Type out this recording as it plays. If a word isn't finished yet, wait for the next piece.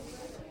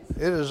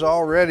It is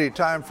already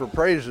time for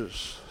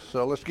praises,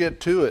 so let's get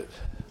to it.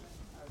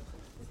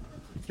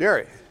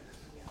 Jerry,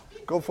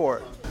 go for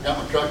it.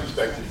 Got my truck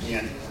inspected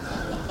again.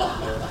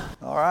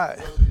 All right.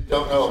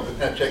 Don't know, I've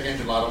had check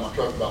engine light on my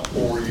truck about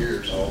 4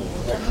 years.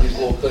 I can use a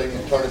little thing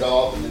and turn it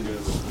off and then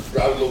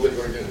drive a little bit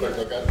where it gets back.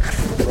 So I got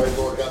the brake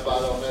board, got by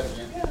on that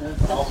again.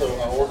 And also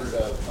I ordered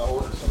some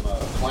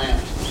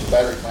clamps, some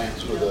battery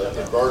clamps for the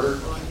inverter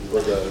for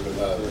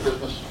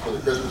the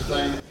Christmas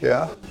thing.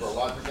 Yeah. For a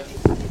light protection.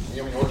 You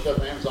know, when you order stuff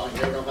from Amazon,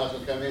 you never know how it's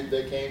going to come in.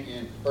 They came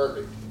in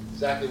perfect.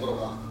 Exactly what I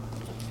want.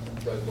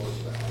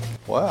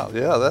 Wow,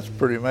 yeah, that's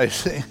pretty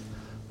amazing.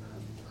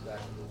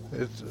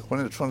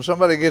 When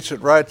somebody gets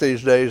it right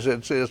these days,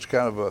 it's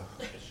kind of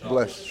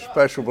a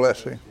special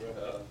blessing.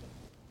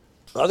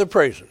 Other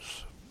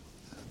praises.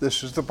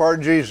 This is the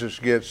part Jesus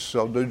gets,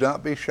 so do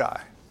not be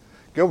shy.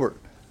 Gilbert.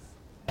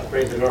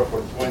 Praise the Lord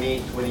for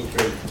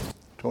 2023.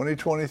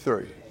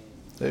 2023.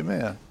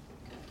 Amen.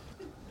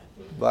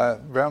 By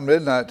around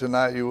midnight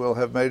tonight, you will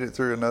have made it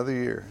through another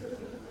year.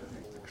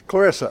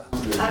 Clarissa. I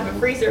have a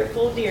freezer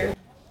full of deer.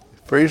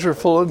 Freezer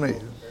full of meat.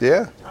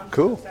 Yeah,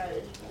 cool.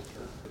 Excited.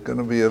 Going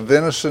to be a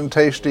venison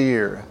tasty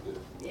year.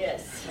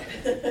 Yes.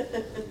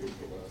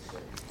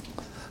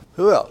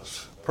 Who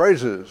else?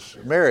 Praises.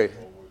 Mary.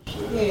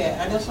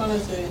 Yeah, I just want to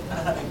say I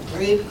had a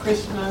great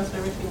Christmas.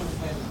 Everything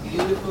went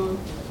beautiful.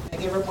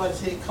 Like everybody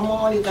said, come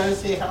on, you got to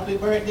say happy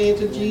birthday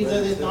to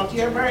Jesus. It's not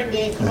your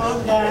birthday. Come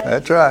on, guys.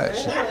 That's right.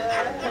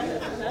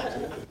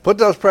 Put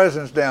those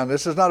presents down.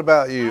 This is not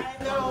about you.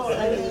 I know.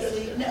 I didn't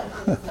see. No.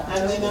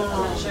 And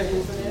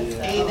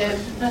then,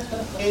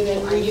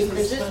 Aiden, Merry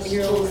Christmas.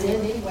 You're all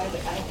in anyway.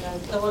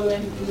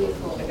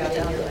 Beautiful. I got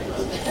down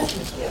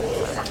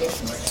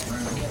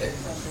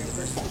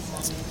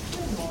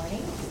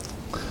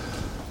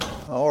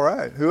All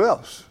right. Who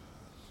else?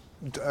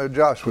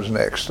 Josh was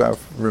next, I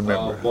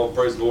remember. Well,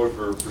 praise the Lord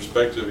for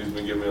perspective. He's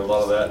been giving me a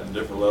lot of that in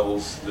different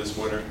levels this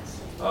winter.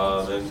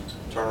 Then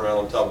turn around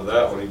on top of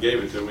that, when he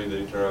gave it to me,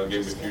 then he turned around and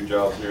gave me a few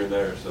jobs here and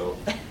there. So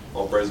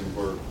I'll praise him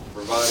for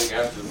providing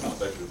after the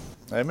perspective.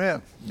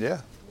 Amen.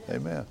 Yeah.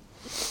 Amen.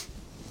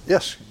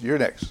 Yes, you're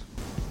next.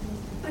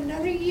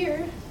 Another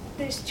year,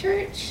 there's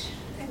church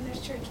and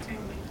there's church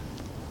family.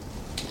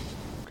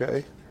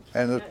 Okay.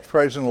 And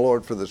praising the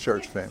Lord for the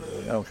church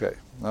family. Okay.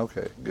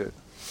 Okay, good.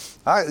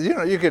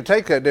 You could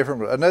take that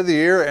different, another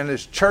year and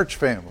it's church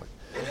family.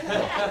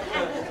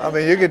 I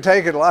mean, you could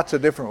take it lots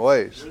of different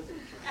ways.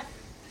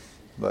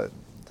 But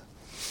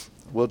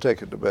we'll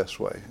take it the best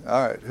way.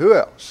 All right, who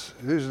else?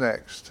 Who's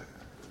next?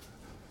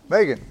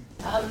 Megan.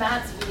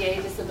 Matt's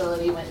VA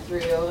disability went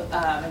through,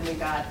 and we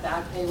got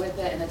back pay with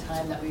it in the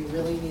time that we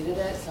really needed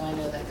it, so I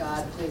know that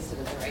God placed it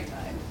at the right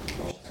time.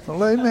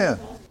 Well, amen.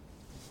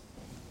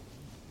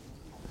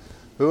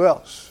 Who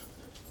else?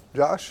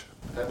 Josh?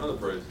 I have another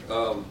praise.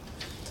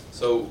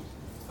 So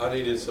I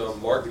needed some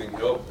marketing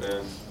help,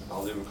 and I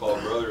was even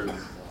called brother and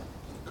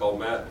called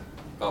Matt.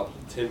 About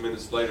 10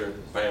 minutes later,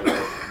 bam,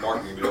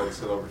 marketing deal to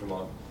send over to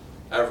my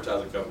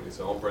advertising company.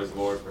 So I'll praise the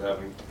Lord for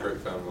having a great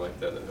family like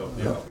that helped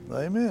you out.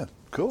 Amen.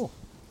 Cool.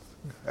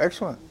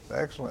 Excellent.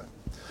 Excellent.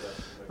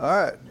 All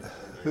right.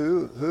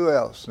 Who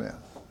else now?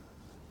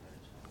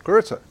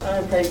 Clarissa.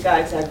 I praise God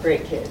because I have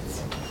great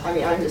kids. I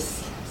mean, I'm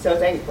just so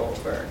thankful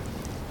for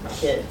my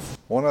kids.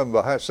 One of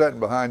them sitting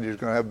behind you is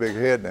going to have a big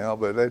head now,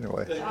 but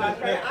anyway. I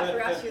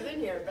forgot she was in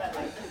here, but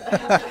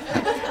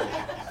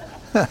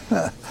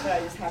so I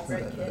just have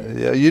great kids.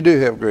 Yeah, you do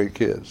have great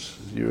kids.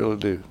 You really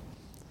do.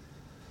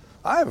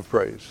 I have a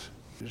praise.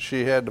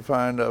 She had to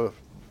find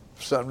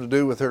something to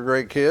do with her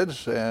great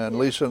kids, and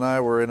Lisa and I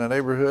were in a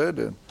neighborhood,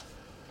 and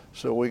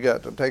so we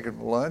got to take them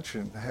to lunch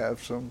and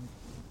have some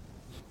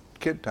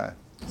kid time.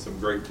 Some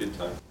great kid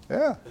time.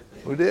 Yeah,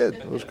 we did.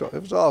 It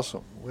was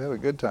awesome. We had a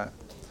good time.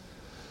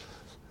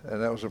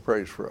 And that was a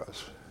praise for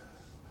us.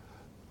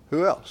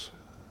 Who else?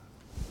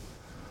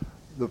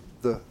 The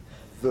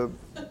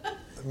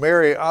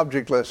Mary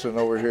object lesson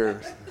over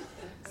here.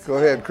 Go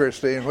ahead,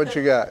 Christine. What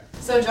you got?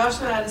 So Josh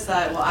and I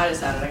decided, I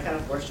kind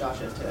of forced Josh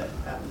into it,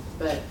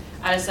 but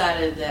I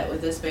decided that with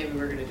this baby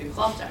we're going to do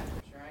cloth diapers,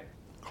 right?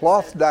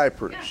 Cloth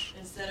diapers. Yeah,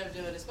 instead of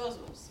doing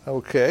disposables.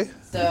 Okay.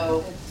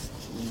 So,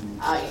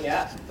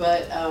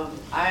 but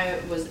I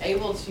was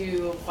able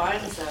to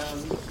find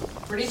some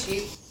pretty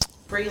cheap,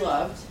 pretty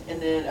loved,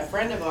 and then a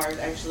friend of ours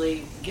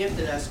actually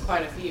gifted us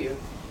quite a few.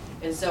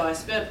 And so I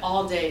spent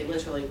all day,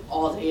 literally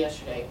all day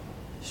yesterday,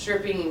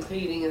 stripping and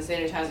cleaning and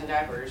sanitizing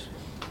diapers.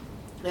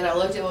 And I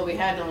looked at what we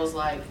had and I was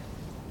like,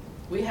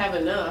 we have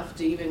enough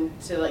to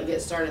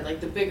get started, like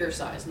the bigger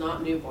size,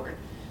 not newborn.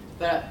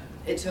 But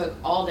it took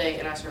all day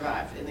and I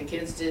survived. And the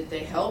kids they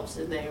helped,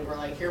 and they were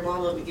like, here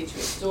Mom, let me get you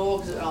a stool,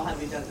 because it all had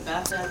to be done in the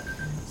bathtub.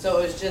 So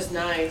it was just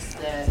nice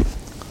that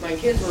my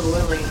kids were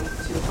willing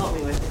to help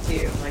me with it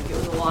too. Like, it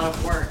was a lot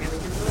of work, and the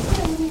kids were like,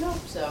 yeah, we need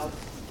help. So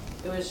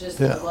it was just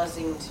a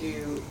blessing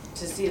to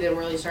see them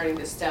really starting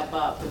to step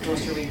up the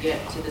closer we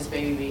get to this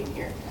baby being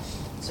here.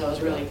 So it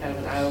was really kind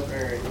of an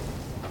eye-opener, and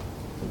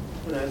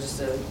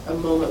just a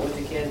moment with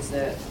the kids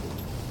that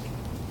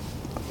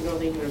you don't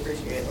think you would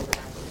appreciate over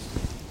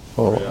backwards.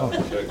 Oh, Yeah, I'll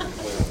check and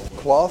clean.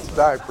 cloth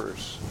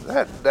diapers.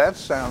 That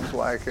sounds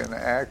like an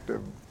act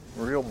of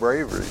real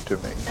bravery to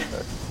me.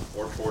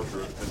 Or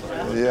torture.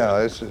 Yeah,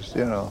 it's just,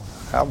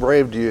 how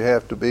brave do you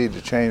have to be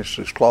to change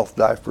these cloth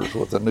diapers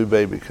with a new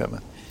baby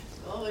coming?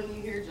 Oh, and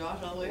you hear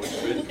Josh all the way.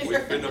 We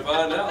couldn't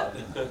find out.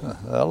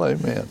 Well,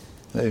 amen.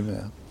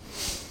 Amen.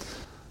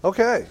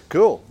 Okay,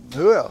 cool.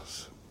 Who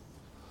else?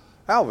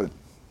 Alvin.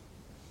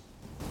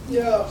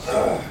 Yeah,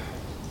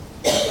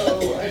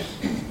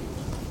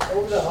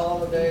 over the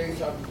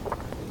holidays, I'm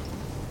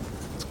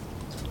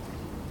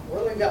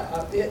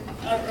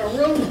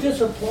really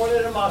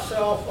disappointed in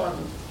myself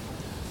on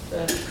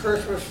that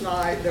Christmas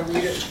night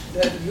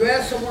that you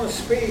asked someone to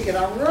speak, and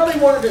I really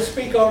wanted to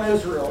speak on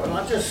Israel, and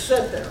I just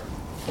sit there.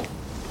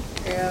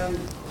 And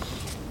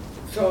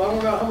so I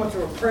don't know how much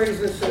of a praise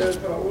this is,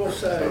 but I will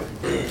say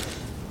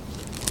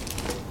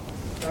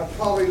I've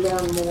probably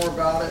learned more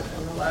about it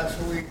in the last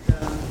week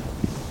than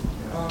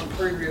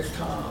previous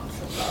times.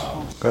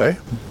 Okay.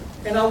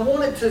 And I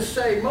wanted to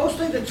say,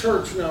 mostly the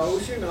church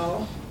knows,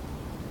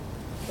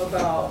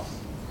 about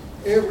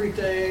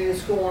everything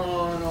that's going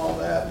on and all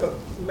that, but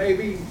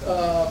maybe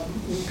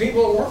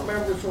people who weren't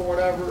members or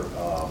whatever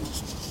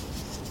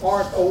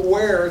aren't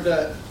aware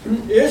that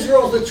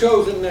Israel's the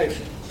chosen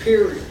nation,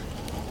 period.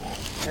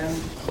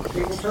 And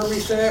people heard me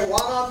say, why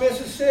not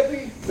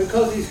Mississippi?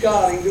 Because he's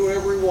God, he can do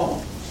whatever he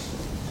wants.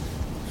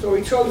 So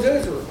he chose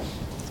Israel.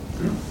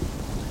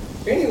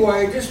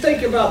 Anyway, just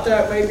think about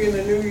that maybe in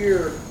the new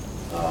year.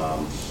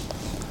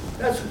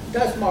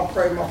 That's my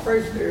praise. My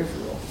praise to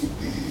Israel.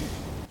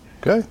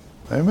 Okay.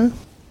 Amen.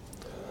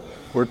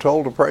 We're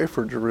told to pray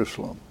for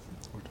Jerusalem,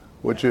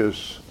 which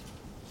is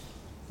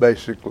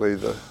basically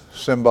the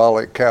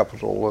symbolic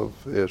capital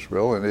of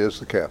Israel, and is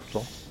the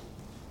capital.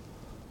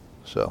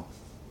 So,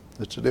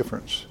 it's a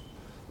difference.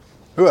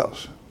 Who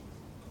else?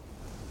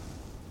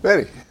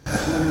 Betty.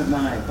 One of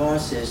my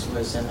bosses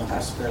was in the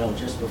hospital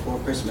just before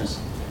Christmas,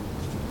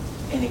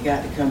 and he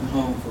got to come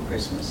home for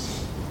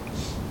Christmas.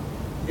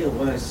 It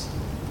was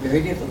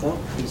very difficult.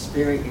 He's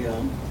very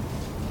ill,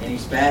 and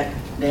he's back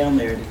down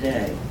there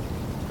today,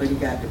 but he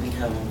got to be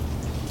home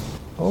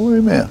Oh,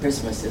 amen. for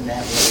Christmas, and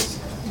that was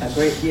a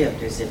great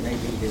gift, as it may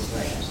be his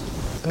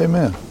last.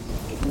 Amen.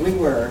 We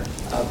were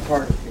a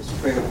part of his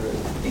prayer group,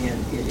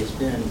 and it has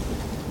been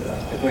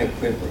a great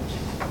privilege.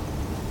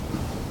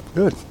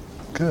 Good.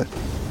 Good.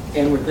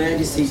 And we're glad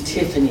to see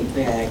Tiffany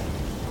back.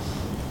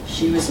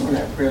 She was on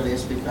that prayer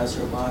list because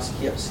her boss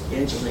kept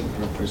scheduling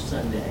her for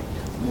Sunday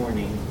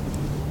morning.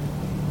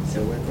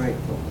 So we're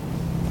grateful.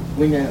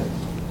 We know,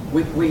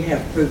 we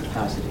have proof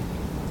positive,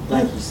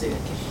 like you said.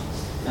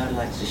 God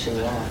likes to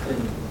show off.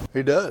 And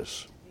He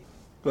does.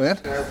 Glenn?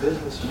 Our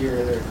business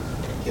year, they're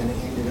going to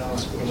end it on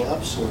a little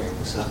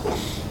upswing, so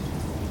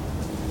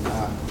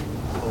I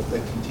hope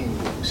that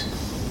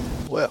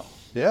continues. Well,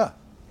 yeah.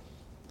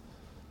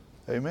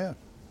 Amen.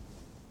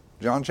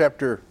 John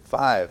chapter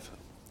 5.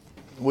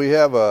 We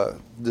have a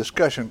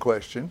discussion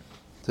question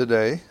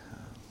today.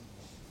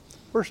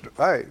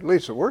 Hey,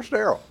 Lisa, where's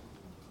Daryl?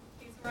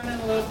 He's running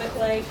a little bit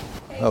late.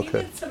 Hey, Okay.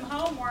 he did some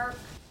homework.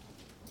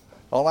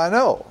 Oh, I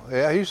know.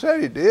 Yeah, he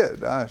said he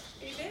did.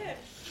 He did.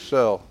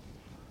 So,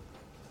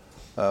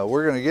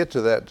 we're going to get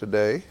to that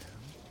today.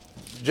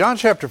 John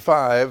chapter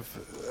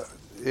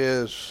 5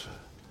 is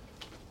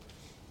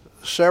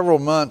several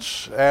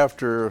months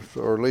after,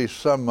 or at least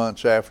some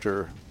months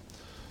after,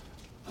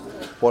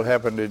 what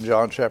happened in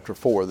John chapter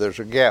 4. There's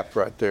a gap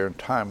right there in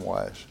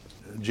time-wise.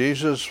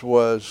 Jesus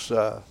was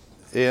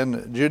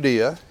in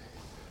Judea.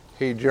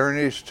 He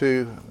journeys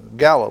to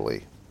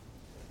Galilee.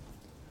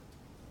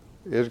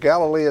 Is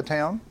Galilee a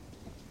town?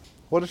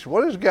 What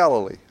is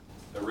Galilee?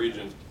 A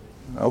region.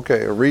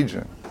 Okay, a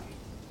region.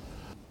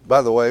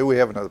 By the way, we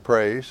have another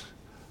praise.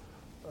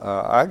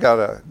 I got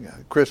a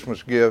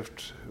Christmas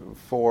gift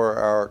for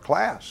our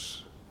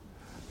class,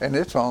 and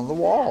it's on the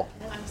wall.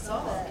 I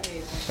saw that.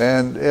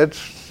 And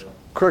it's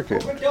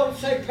crooked, But don't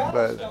say but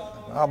Palestine.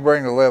 I'll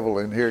bring the level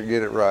in here and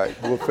get it right.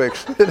 We'll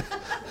fix it.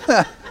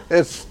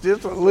 It's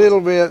just a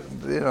little bit,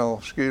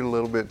 skewed a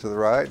little bit to the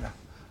right.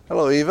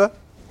 Hello, Eva.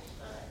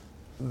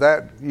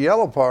 That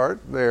yellow part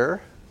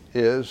there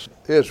is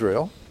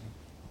Israel.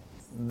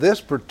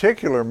 This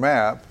particular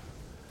map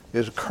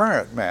is a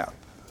current map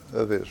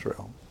of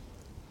Israel.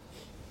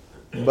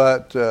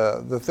 But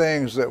the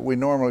things that we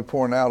normally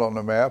point out on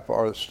the map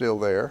are still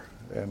there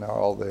and are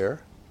all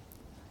there.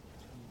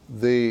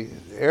 The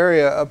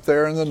area up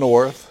there in the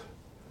north,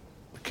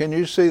 can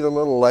you see the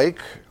little lake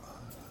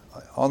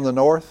on the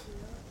north?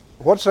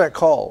 What's that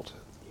called?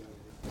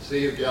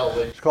 Sea of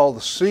Galilee. It's called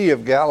the Sea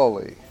of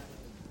Galilee.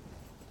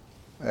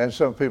 And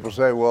some people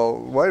say, well,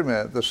 wait a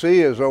minute, the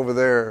sea is over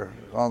there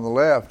on the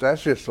left.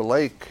 That's just a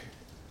lake.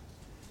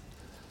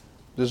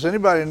 Does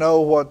anybody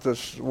know what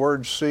this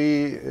word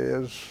sea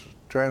is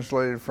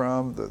translated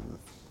from?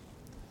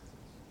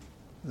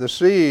 The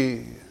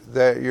sea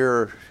that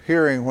you're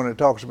hearing when it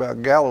talks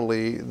about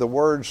Galilee, the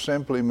word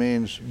simply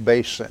means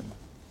basin.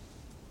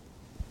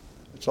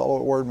 That's all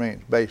the word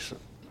means, basin.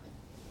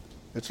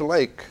 It's a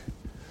lake.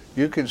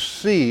 You can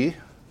see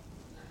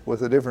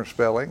with a different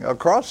spelling,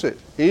 across it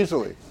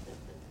easily.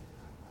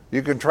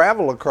 You can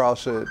travel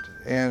across it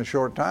in a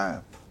short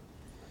time.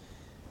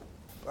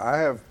 I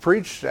have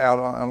preached out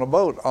on a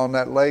boat on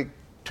that lake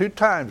 2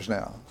 times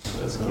now.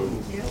 That's cool.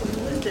 Yeah, we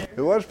lived there.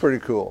 It was pretty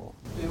cool.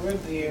 We were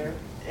there.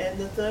 And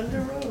the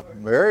thunder rolled.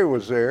 Mary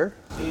was there.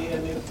 Yeah,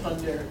 and the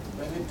thunder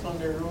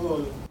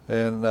rolled.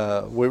 And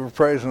we were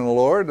praising the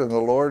Lord, and the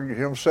Lord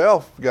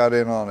himself got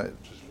in on it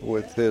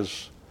with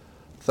his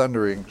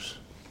thunderings,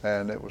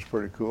 and it was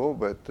pretty cool.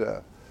 But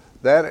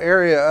that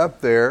area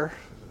up there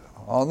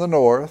on the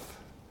north,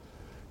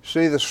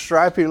 see the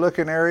stripy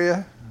looking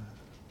area?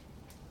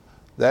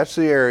 That's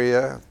the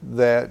area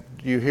that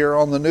you hear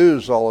on the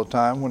news all the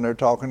time when they're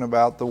talking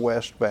about the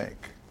West Bank.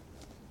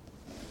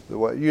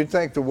 You'd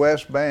think the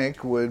West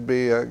Bank would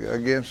be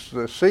against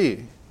the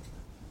sea,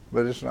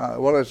 but it's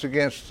not. Well, it's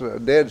against the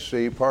Dead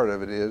Sea, part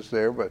of it is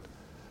there, but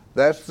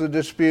that's the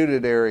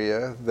disputed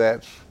area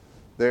that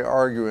they're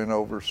arguing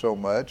over so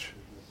much.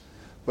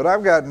 But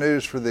I've got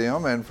news for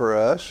them and for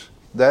us.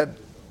 That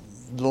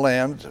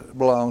land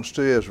belongs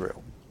to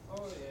Israel.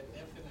 Oh, yeah,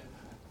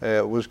 definitely.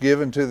 It was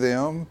given to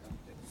them,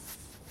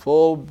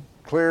 full,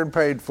 clear and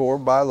paid for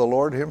by the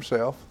Lord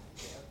himself.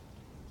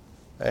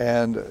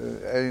 And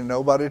ain't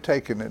nobody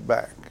taking it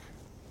back.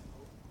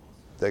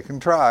 They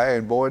can try,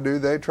 and boy do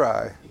they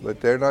try,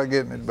 but they're not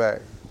getting it back.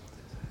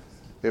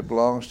 It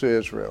belongs to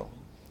Israel.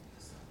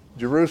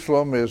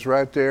 Jerusalem is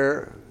right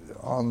there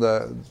on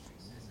the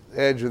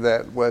edge of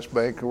that West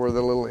Bank where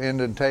the little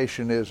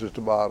indentation is at the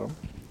bottom.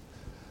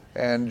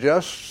 And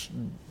just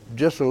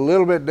a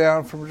little bit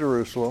down from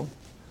Jerusalem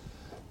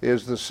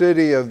is the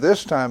city of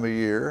this time of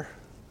year,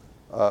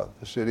 the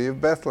city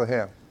of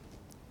Bethlehem.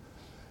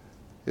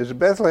 Is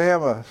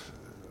Bethlehem a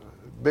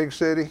big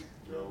city?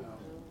 No.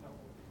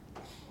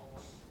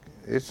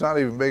 It's not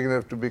even big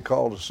enough to be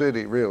called a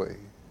city, really.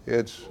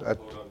 It's a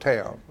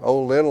town,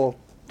 old little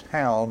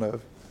town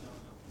of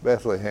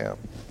Bethlehem.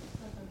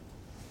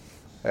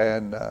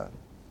 And at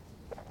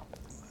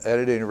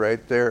any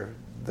rate, there,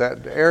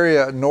 that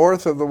area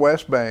north of the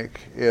West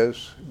Bank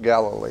is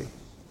Galilee.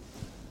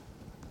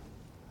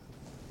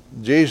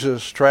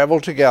 Jesus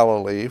traveled to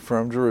Galilee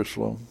from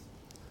Jerusalem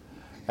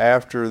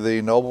after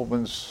the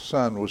nobleman's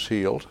son was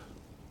healed,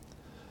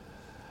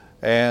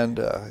 and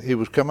he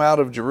was come out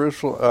of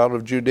Jerusalem, out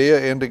of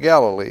Judea into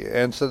Galilee,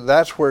 and so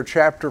that's where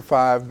chapter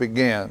 5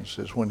 begins.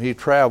 Is when he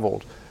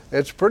traveled.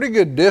 It's a pretty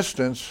good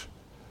distance.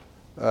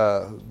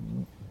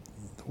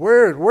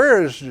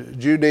 Where is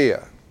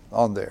Judea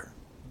on there?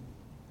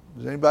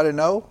 Does anybody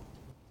know?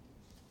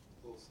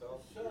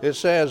 It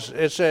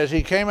says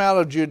he came out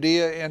of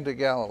Judea into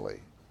Galilee.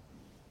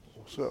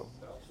 So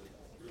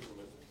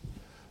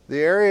the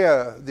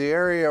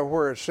area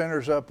where it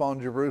centers up on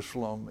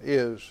Jerusalem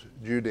is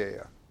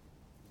Judea.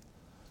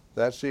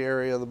 That's the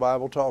area the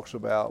Bible talks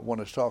about when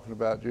it's talking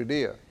about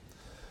Judea.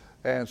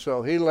 And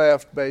so he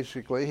left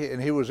basically,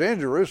 and he was in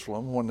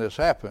Jerusalem when this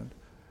happened,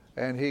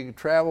 and he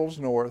travels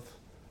north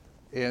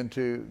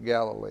into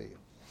Galilee.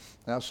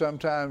 Now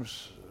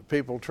sometimes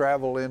people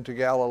travel into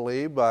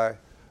Galilee by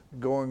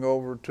going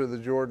over to the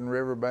Jordan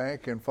River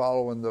bank and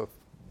following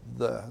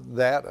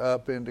that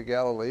up into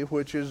Galilee,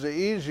 which is the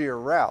easier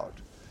route.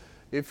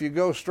 If you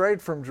go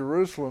straight from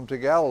Jerusalem to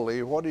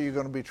Galilee, what are you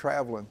going to be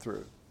traveling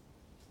through?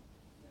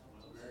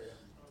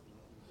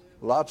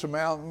 Lots of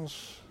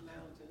mountains,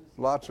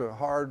 lots of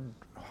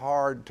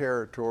hard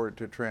territory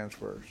to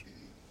traverse.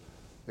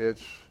 And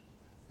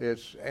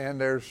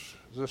there's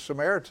the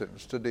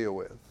Samaritans to deal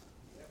with.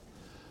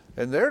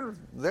 And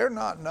they're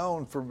not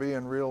known for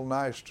being real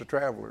nice to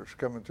travelers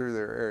coming through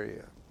their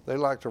area. They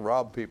like to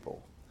rob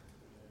people.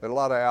 There are a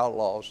lot of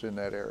outlaws in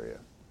that area.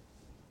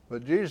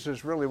 But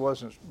Jesus really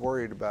wasn't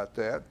worried about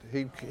that.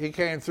 He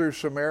came through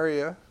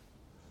Samaria.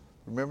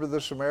 Remember the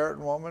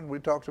Samaritan woman we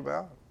talked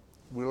about?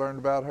 We learned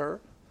about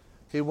her.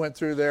 He went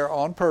through there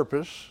on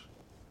purpose.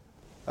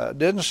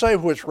 Didn't say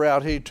which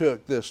route he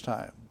took this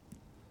time.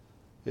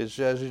 It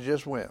says he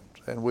just went.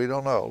 And we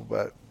don't know,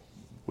 but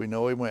we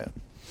know he went.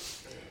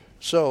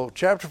 So,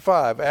 chapter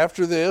 5,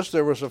 after this,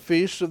 there was a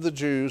feast of the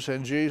Jews,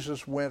 and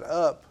Jesus went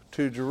up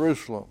to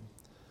Jerusalem.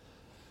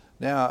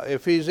 Now,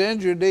 if he's in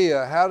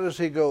Judea, how does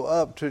he go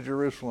up to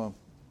Jerusalem?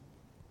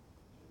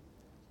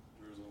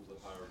 Jerusalem's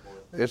a higher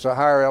point. It's a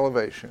higher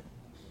elevation.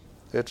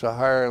 It's a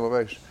higher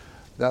elevation.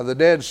 Now, the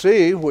Dead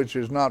Sea, which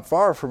is not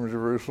far from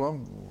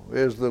Jerusalem,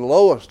 is the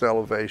lowest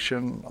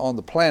elevation on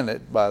the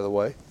planet, by the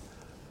way,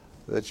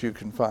 that you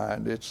can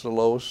find. It's the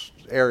lowest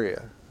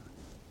area.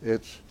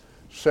 It's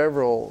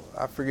several,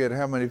 I forget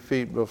how many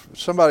feet,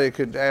 somebody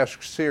could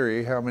ask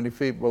Siri how many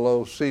feet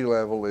below sea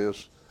level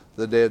is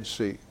the Dead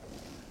Sea.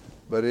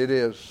 But it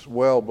is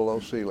well below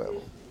sea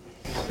level.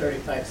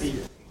 35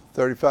 feet.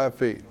 35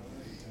 feet.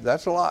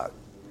 That's a lot.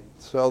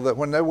 So that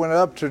when they went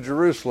up to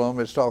Jerusalem,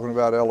 it's talking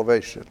about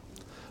elevation,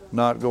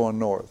 not going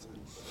north.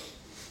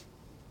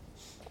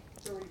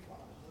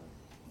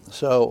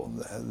 So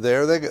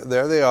there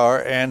they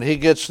are, and he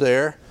gets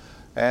there,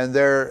 and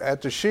they're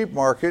at the sheep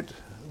market.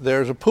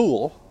 There's a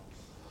pool,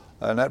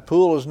 and that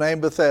pool is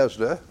named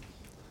Bethesda.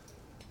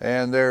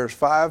 And there's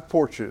 5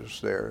 porches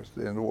there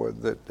in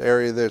the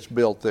area that's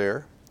built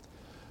there.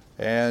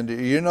 And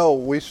you know,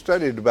 we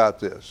studied about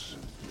this.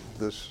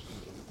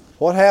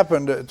 What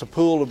happened at the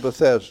pool of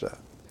Bethesda?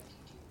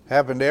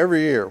 Happened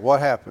every year. What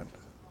happened?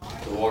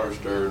 The water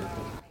stirred.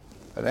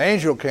 An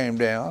angel came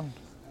down,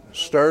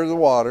 stirred the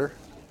water,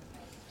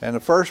 and the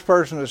first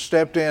person that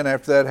stepped in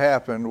after that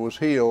happened was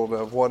healed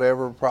of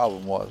whatever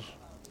problem was.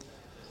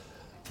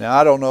 Now,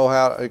 I don't know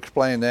how to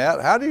explain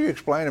that. How do you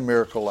explain a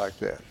miracle like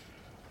that?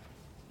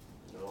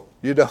 No.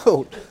 You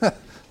don't.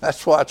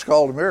 That's why it's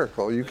called a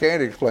miracle. You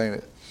can't explain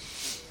it.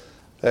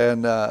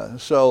 And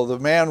so the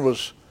man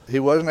he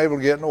wasn't able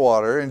to get in the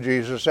water, and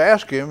Jesus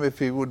asked him if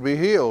he would be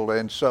healed.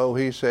 And so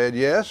he said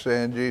yes,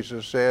 and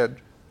Jesus said,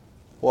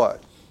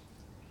 what?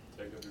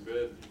 Take up your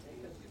bed.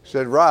 He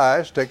said,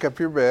 rise, take up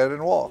your bed,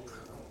 and walk.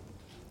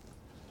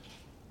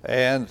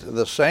 And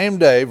the same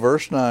day,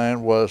 verse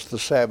 9, was the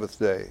Sabbath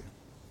day.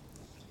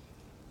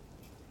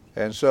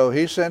 And so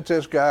he sent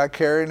this guy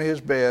carrying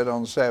his bed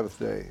on the Sabbath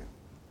day.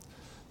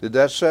 Did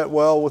that set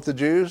well with the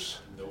Jews?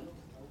 Nope.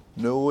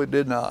 No, it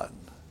did not.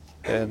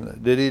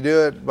 And did he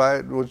do it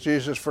was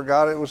Jesus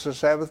forgot it was the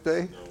Sabbath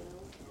day?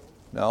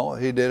 No,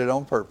 he did it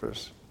on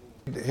purpose.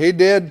 He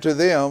did to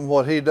them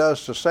what he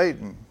does to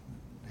Satan.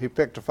 He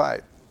picked a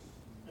fight.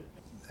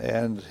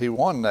 And he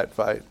won that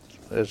fight,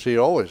 as he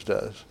always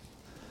does.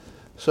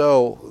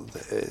 So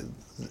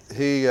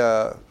he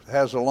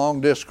has a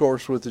long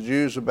discourse with the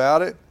Jews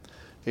about it.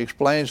 He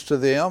explains to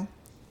them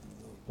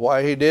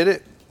why he did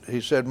it. He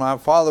said, my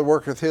Father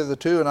worketh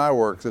hitherto, and I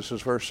work. This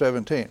is verse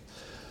 17.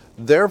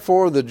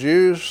 Therefore the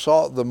Jews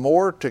sought the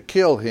more to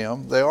kill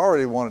him. They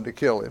already wanted to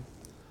kill him,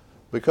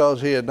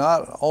 because he had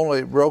not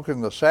only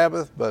broken the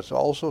Sabbath, but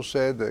also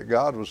said that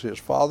God was his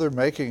Father,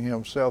 making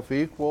himself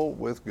equal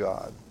with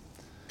God.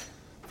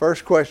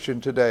 First question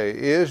today,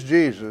 is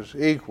Jesus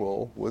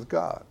equal with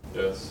God?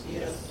 Yes.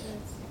 Yes.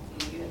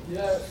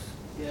 Yes.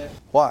 Yes.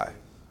 Why?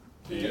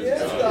 He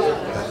is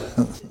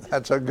God.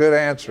 That's a good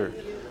answer.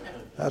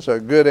 That's a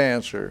good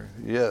answer.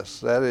 Yes,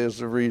 that is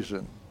the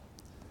reason.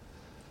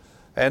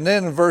 And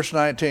then in verse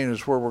 19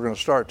 is where we're going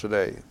to start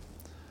today.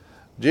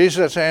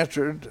 Jesus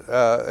answered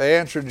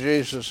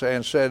Jesus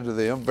and said to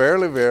them,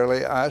 verily,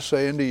 verily, I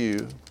say unto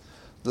you,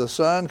 the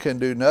Son can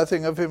do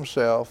nothing of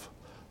himself,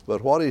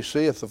 but what he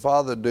seeth the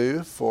Father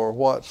do, for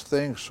what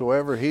things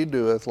soever he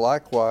doeth,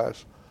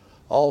 likewise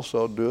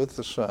also doeth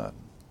the Son.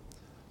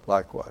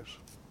 Likewise.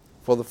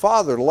 For the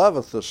Father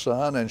loveth the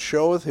Son, and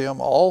showeth him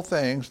all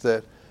things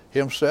that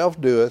himself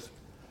doeth,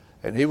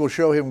 and he will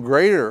show him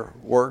greater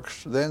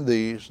works than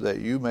these, that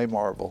you may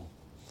marvel.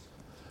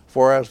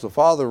 For as the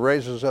Father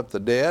raises up the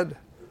dead,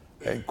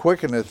 and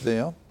quickeneth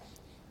them,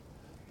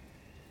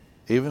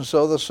 even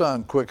so the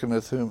Son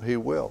quickeneth whom he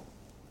will.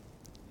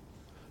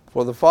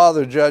 For the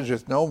Father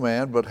judgeth no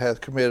man, but hath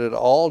committed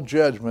all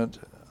judgment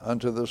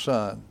unto the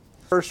Son.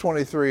 Verse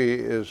 23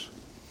 is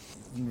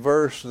a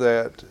verse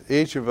that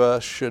each of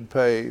us should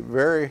pay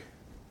very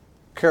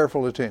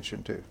careful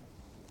attention to.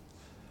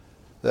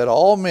 That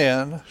all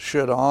men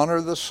should honor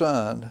the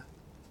Son,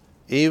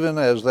 even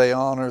as they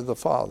honor the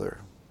Father.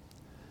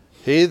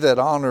 He that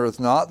honoreth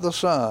not the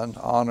Son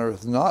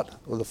honoreth not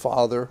the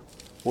Father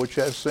which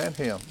has sent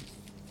him.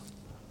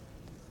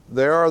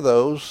 There are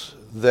those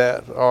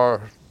that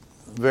are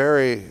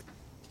very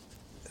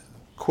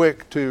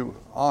quick to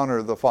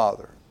honor the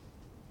Father,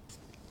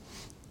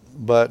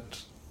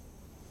 but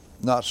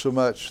not so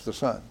much the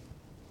Son.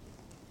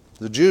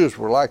 The Jews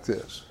were like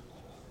this.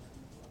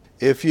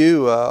 If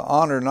you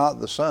honor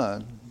not the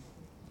Son,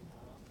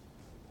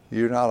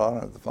 you're not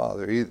honoring the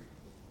Father either.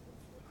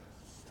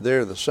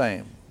 They're the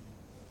same.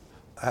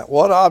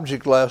 What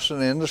object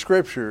lesson in the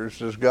Scriptures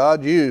does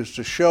God use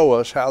to show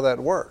us how that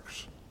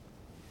works?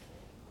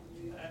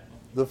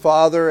 The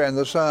Father and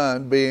the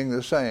Son being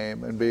the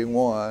same and being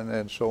one,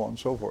 and so on and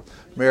so forth.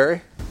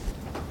 Mary?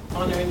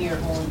 Honoring your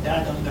own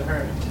dad on the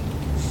earth.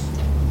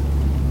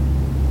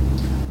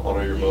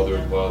 Honor your mother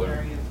and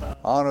father.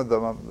 Honor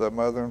the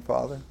mother and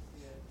father?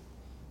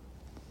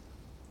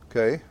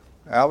 Okay.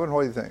 Alvin,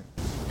 what do you think?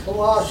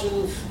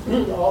 Colossians,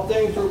 all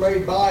things were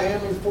made by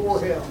him and for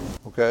him.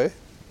 Okay.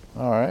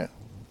 All right.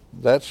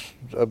 That's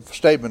a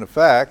statement of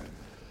fact.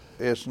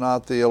 It's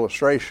not the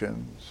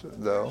illustrations,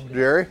 though.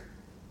 Jerry?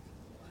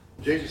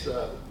 Jesus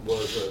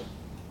was,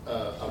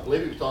 I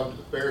believe he was talking to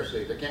the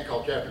Pharisees. I can't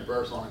call chapter and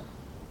verse on it.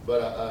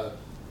 But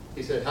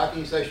he said, how can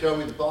you say, show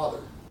me the Father?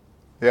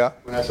 Yeah.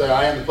 When I say,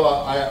 I am the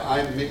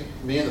Father,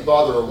 me and the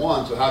Father are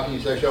one, so how can you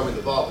say, show me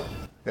the Father?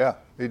 Yeah,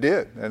 he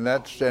did. And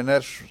that's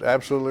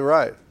absolutely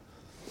right.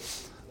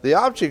 The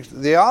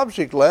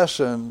object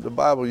lesson the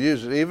Bible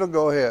uses, Eva,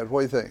 go ahead. What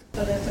do you think?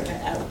 So that's okay.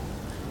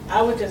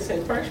 I would just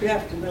say, first you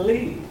have to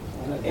believe.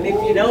 And if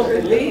you don't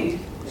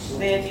believe,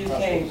 then you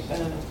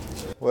can't.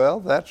 Well,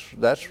 that's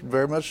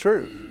very much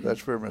true. That's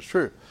very much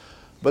true.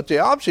 But the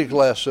object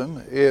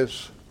lesson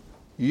is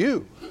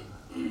you.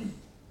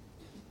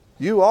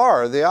 You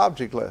are the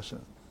object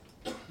lesson.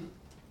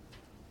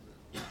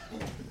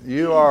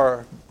 You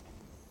are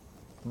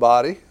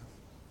body.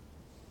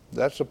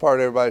 That's the part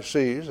everybody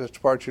sees. That's the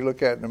part you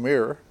look at in the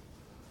mirror.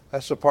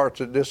 That's the part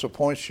that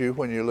disappoints you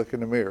when you look in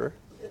the mirror.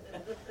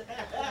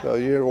 So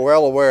you're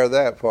well aware of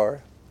that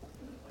part.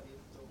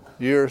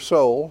 Your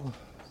soul,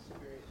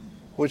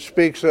 which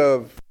speaks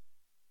of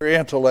your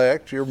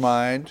intellect, your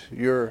mind,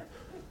 your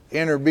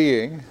inner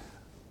being,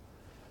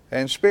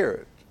 and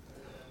spirit,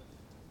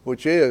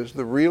 which is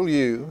the real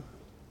you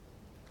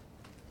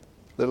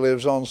that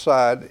lives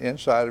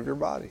inside of your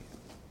body.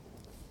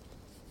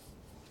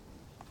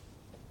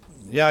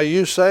 Yeah,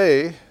 you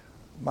say,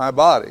 my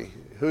body.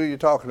 Who are you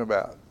talking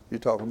about? You're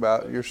talking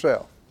about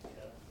yourself.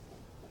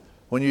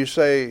 When you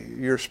say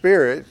your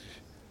spirit,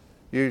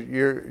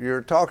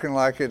 you're talking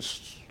like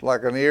it's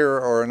like an ear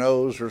or a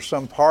nose or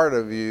some part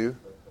of you,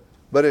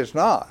 but it's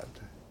not.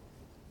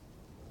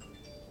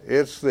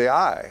 It's the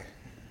I.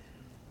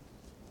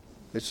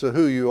 It's the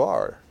who you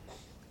are,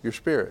 your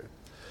spirit.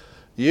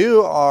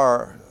 You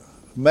are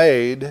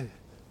made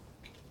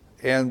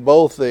in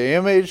both the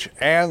image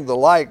and the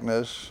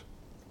likeness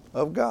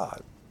of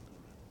God.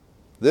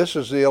 This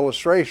is the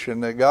illustration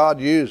that God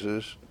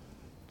uses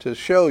to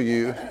show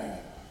you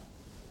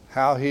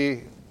how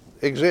He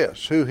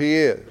exists, who He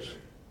is.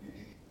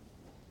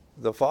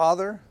 The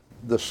Father,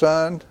 the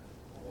Son,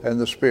 and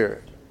the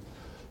Spirit.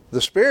 The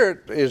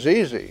Spirit is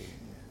easy.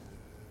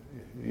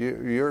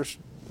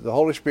 The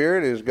Holy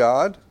Spirit is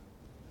God,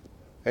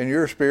 and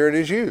your spirit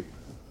is you.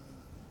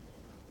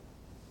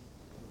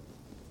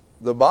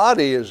 The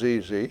body is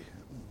easy,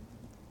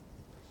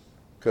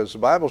 because the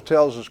Bible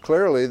tells us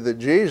clearly that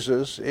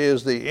Jesus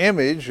is the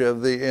image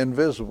of the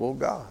invisible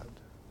God.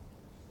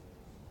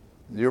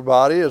 Your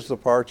body is the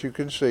part you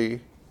can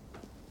see.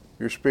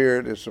 Your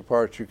spirit is the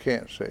part you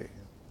can't see.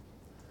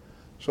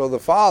 So the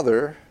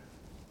Father,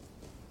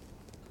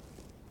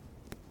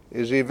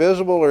 is He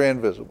visible or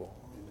invisible?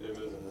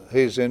 Invisible.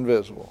 He's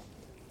invisible.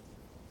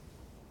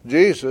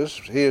 Jesus,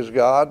 He is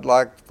God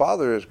like the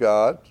Father is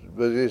God,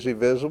 but is He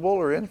visible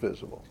or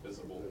invisible?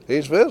 Visible.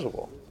 He's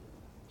visible.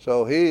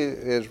 So He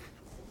is,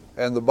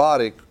 and the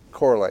body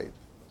correlate.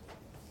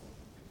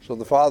 So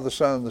the Father, the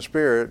Son, and the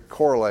Spirit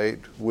correlate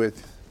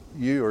with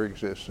your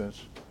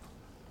existence,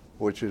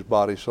 which is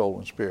body, soul,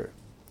 and spirit.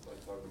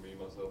 Like talking to me,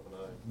 myself, and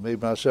I. Me,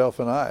 myself,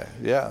 and I.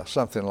 Yeah,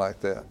 something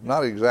like that.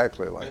 Not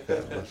exactly like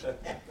that, but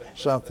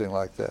something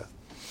like that.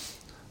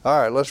 All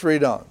right, let's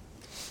read on.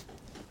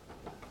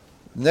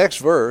 Next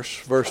verse,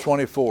 verse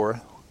 24,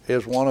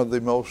 is one of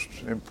the most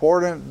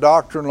important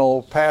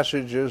doctrinal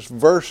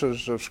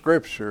verses of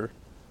Scripture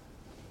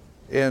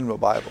in the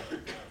Bible,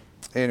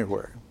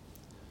 anywhere.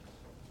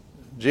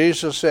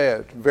 Jesus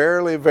said,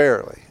 verily,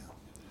 verily.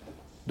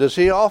 Does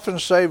He often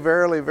say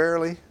verily,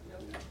 verily?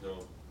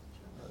 No.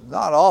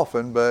 Not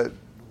often, but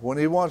when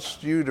He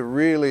wants you to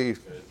really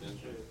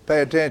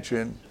pay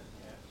attention,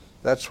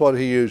 that's what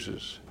He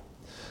uses.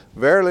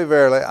 Verily,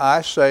 verily,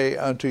 I say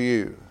unto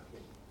you,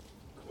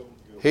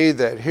 he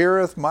that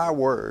heareth my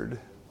word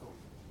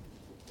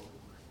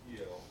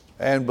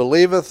and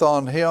believeth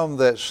on Him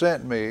that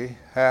sent me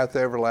hath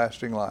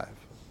everlasting life.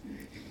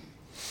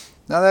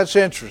 Now that's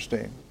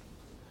interesting.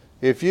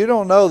 If you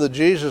don't know that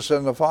Jesus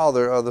and the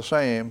Father are the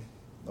same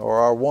or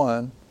are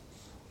one,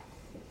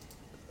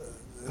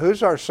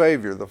 who's our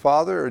Savior, the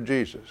Father or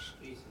Jesus?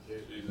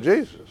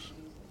 Jesus.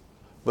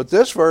 But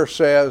this verse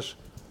says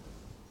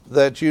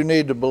that you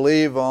need to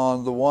believe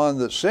on the one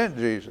that sent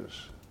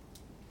Jesus.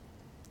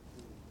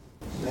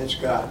 That's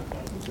God,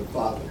 the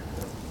Father.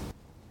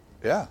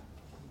 Yeah,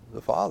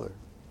 the Father.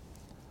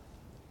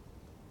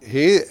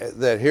 He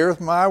that heareth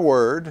my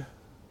word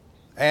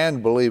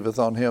and believeth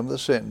on Him that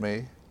sent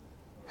me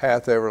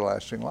hath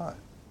everlasting life.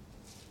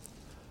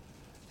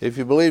 If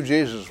you believe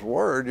Jesus'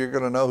 word, you're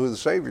going to know who the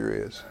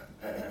Savior is.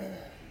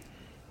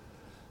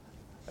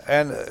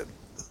 And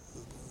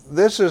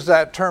this is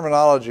that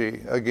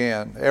terminology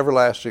again,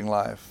 everlasting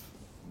life.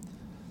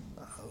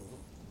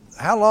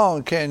 How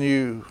long can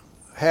you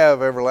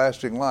have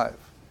everlasting life?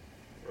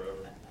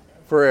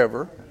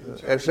 Forever.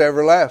 It's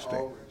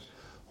everlasting.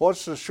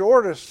 What's the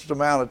shortest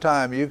amount of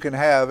time you can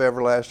have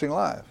everlasting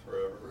life?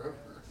 Forever.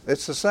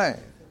 It's the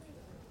same,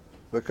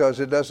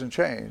 because it doesn't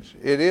change.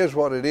 It is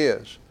what it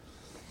is.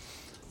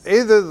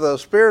 Either the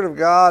Spirit of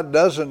God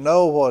doesn't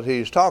know what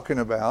He's talking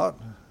about,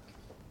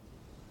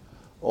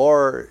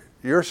 or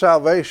your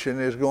salvation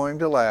is going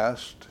to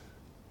last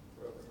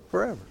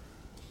forever.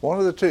 One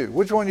of the two.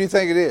 Which one do you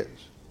think it is?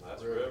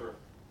 Lasts forever.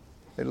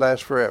 It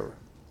lasts forever.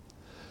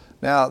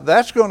 Now,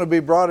 that's going to be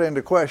brought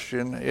into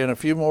question in a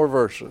few more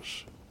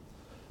verses.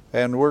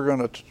 And we're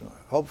going to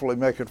hopefully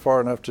make it far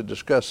enough to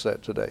discuss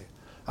that today.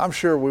 I'm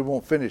sure we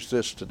won't finish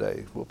this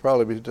today. We'll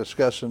probably be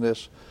discussing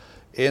this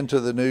into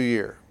the new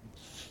year.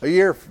 Next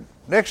year.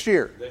 Next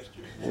year.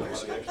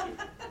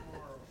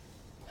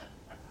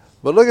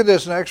 But look at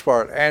this next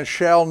part. And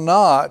shall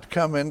not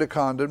come into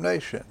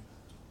condemnation.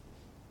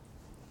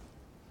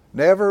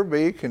 Never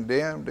be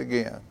condemned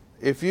again.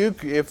 If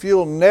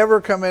you'll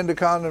never come into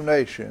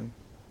condemnation,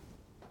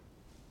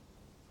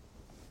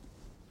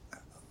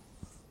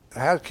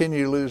 how can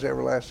you lose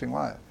everlasting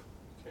life?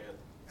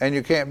 And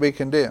you can't be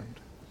condemned.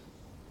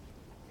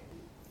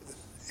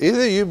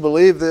 Either you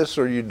believe this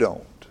or you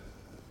don't.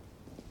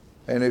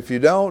 And if you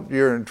don't,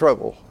 you're in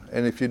trouble.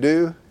 And if you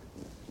do,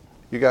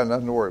 you got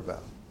nothing to worry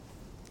about.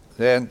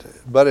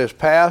 But it's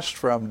passed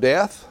from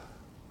death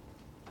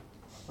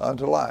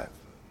unto life.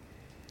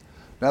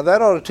 Now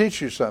that ought to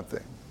teach you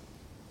something.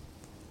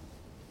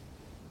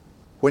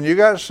 When you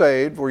got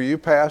saved, were you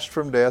passed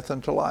from death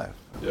unto life?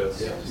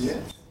 Yes.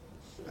 Yes.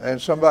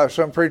 And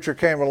some preacher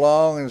came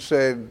along and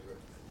said,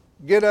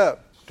 get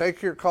up,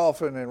 take your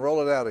coffin and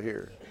roll it out of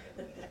here.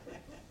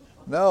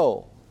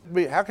 No.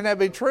 How can that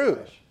be true?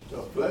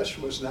 The flesh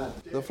was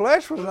not dead. The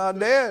flesh was not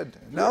dead.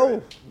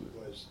 No.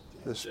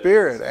 The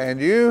Spirit. And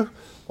you,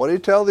 what did he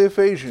tell the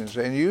Ephesians?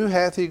 And you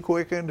hath he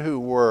quickened who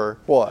were,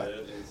 what?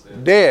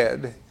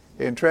 Dead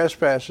in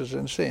trespasses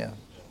and sins.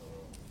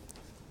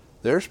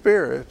 Their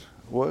spirit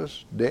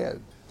was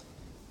dead.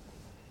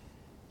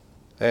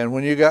 And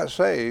when you got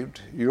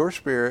saved, your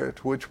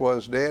spirit, which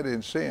was dead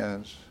in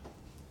sins,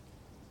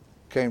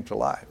 came to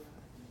life.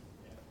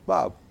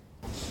 Bob.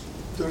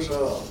 There's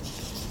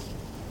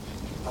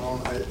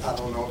I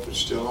don't know if it's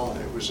still on.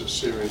 It was a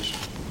series.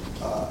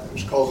 It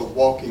was called The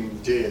Walking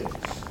Dead.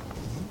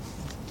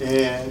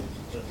 And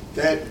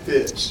that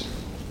fits.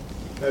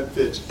 That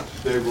fits.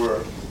 They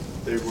were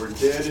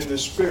dead in the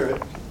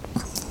spirit,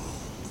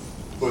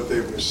 but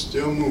they were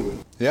still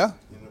moving. Yeah.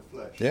 In the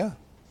flesh. Yeah.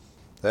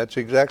 That's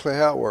exactly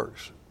how it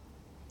works.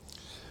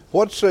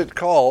 What's it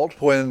called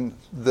when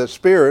the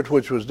spirit,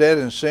 which was dead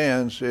in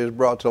sins, is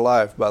brought to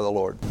life by the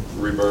Lord?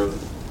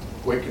 Rebirth.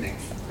 Quickening.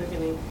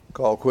 Quickening.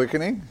 Called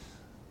quickening.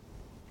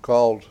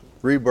 Called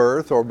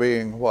rebirth, or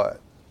being what?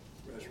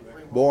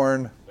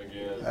 Born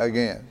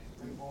again.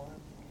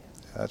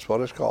 That's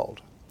what it's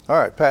called. All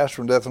right, passed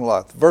from death and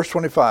life. Verse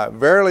 25.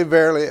 Verily,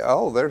 verily,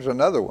 there's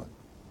another one.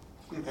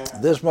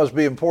 This must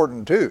be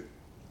important too.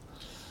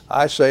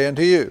 I say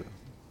unto you,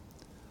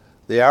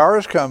 the hour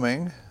is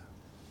coming,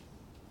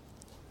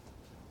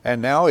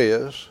 and now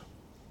is,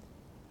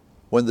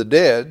 when the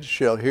dead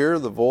shall hear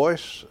the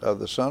voice of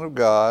the Son of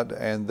God,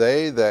 and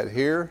they that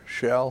hear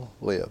shall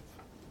live.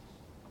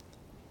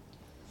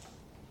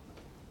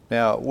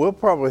 Now, we'll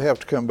probably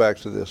have to come back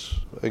to this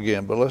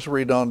again, but let's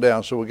read on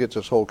down so we get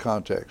this whole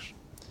context.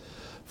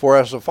 For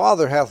as the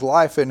Father hath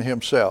life in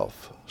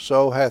himself,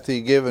 so hath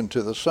he given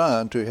to the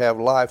Son to have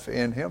life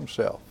in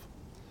himself,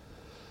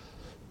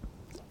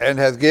 and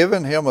hath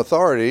given him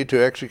authority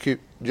to execute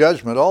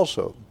judgment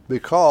also,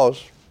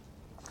 because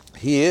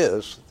he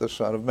is the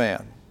Son of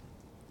Man.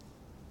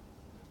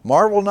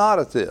 Marvel not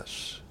at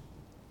this,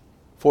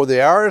 for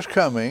the hour is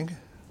coming.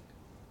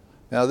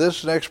 Now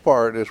this next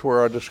part is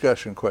where our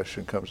discussion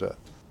question comes up.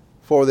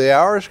 For the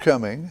hour is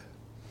coming,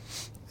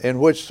 in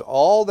which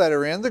all that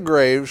are in the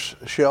graves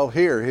shall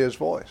hear his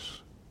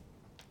voice,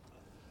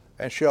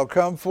 and shall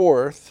come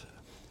forth,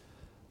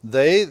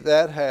 they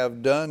that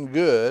have done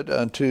good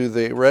unto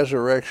the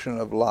resurrection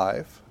of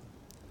life,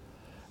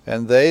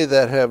 and they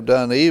that have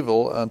done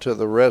evil unto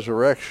the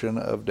resurrection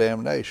of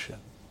damnation.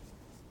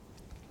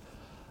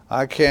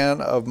 I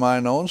can of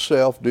mine own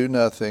self do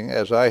nothing.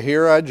 As I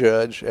hear I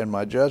judge, and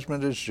my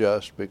judgment is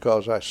just,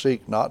 because I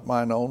seek not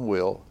mine own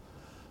will,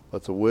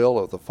 but the will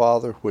of the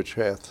Father which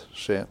hath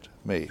sent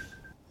me.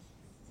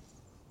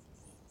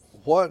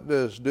 What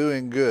does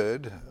doing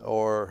good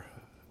or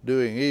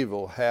doing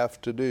evil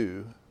have to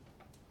do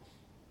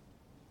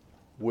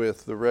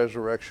with the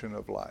resurrection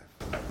of life?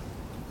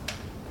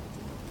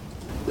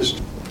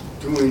 Is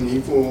doing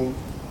evil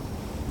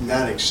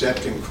not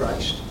accepting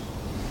Christ?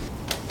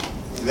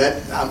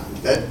 That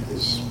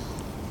is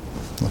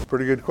a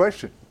pretty good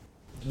question.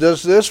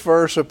 Does this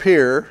verse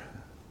appear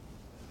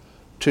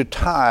to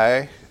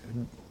tie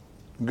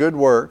good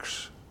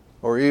works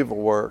or evil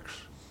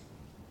works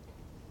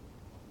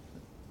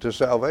to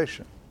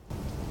salvation?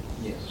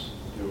 Yes.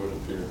 It would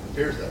appear. It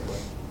appears that way.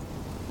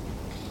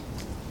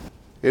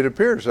 It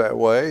appears that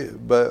way,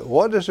 but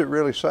what does it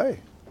really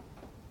say?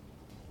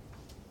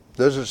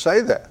 Does it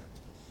say that?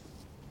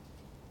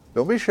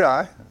 Don't be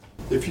shy.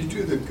 if you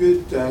do the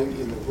good thing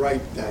and the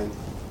right thing,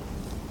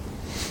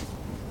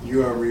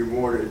 you are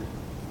rewarded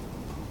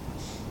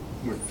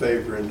with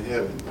favor in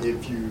heaven.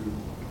 If you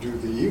do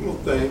the evil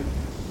thing,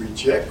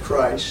 reject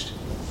Christ,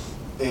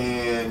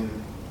 and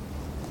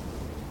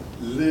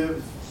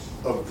live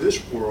of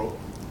this world,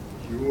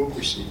 you will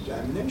receive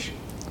damnation.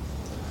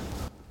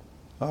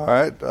 All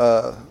right.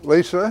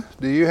 Lisa,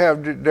 do you have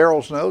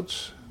Daryl's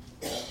notes?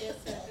 Yes,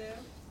 I do.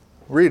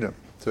 Read them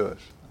to us.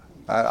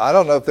 I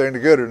don't know if they're any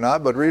good or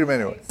not, but read them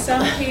anyway.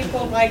 Some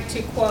people like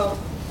to quote,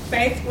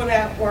 faith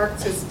without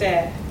works is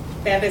dead.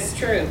 That is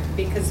true,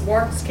 because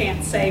works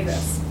can't save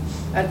us.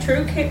 A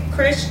true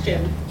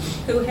Christian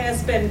who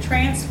has been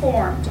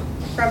transformed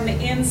from the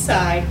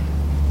inside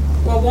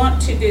will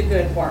want to do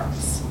good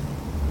works,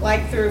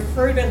 like through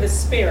fruit of the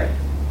Spirit.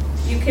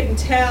 You can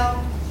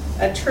tell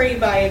a tree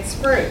by its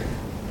fruit.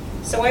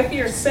 So if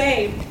you're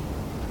saved,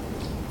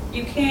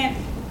 you can't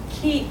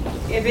keep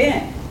it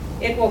in.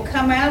 It will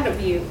come out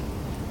of you.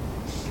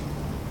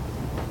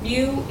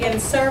 You in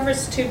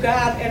service to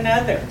God and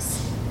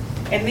others.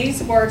 And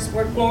these works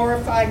will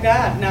glorify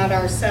God, not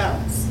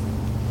ourselves.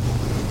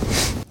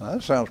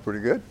 That sounds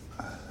pretty good.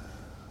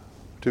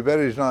 Too bad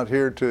he's not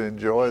here to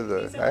enjoy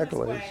the He's on his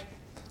accolades. way.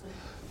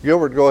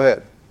 Gilbert, go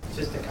ahead.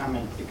 Just a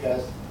comment,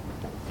 because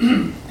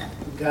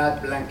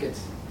God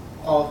blankets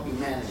all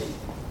humanity.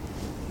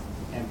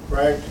 And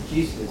prior to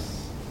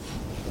Jesus,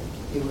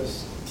 it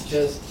was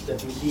just the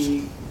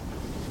belief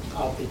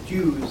of the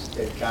Jews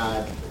that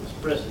God was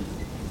present.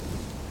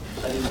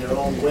 But in their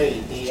own way,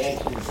 they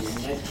actually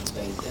didn't exercise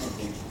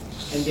anything.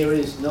 And there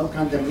is no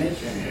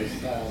condemnation,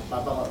 as the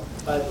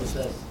Bible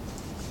says.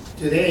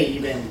 Today,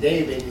 even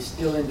David is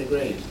still in the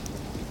grave.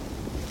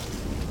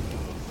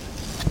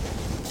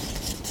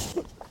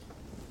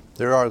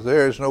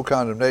 There is no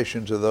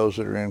condemnation to those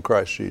that are in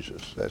Christ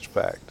Jesus. That's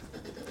fact.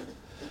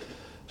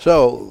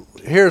 So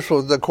here's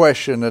the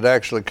question that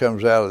actually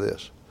comes out of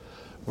this.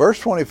 Verse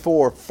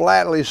 24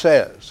 flatly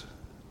says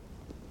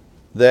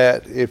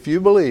that if you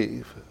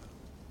believe,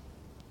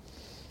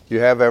 you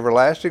have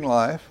everlasting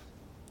life,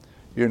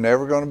 you're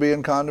never going to be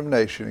in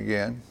condemnation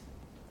again,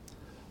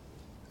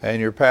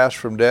 and you're passed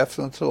from death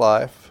into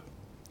life,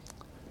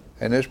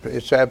 and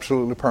it's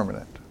absolutely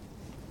permanent,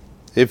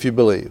 if you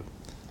believe.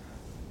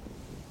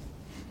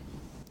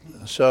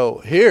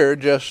 So here,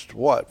 just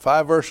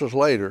 5 verses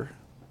later,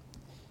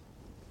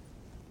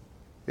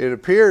 it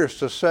appears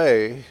to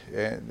say,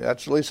 and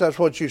at least that's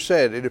what you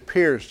said, it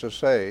appears to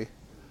say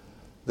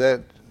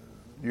that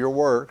your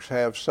works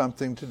have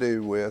something to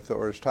do with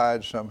or is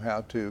tied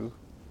somehow to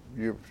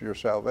your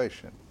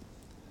salvation.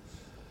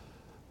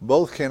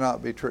 Both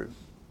cannot be true.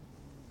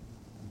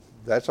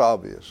 That's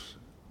obvious.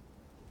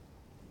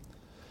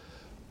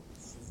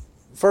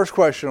 First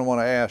question I want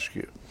to ask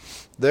you.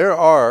 There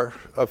are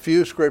a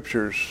few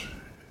scriptures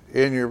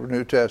in your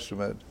New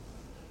Testament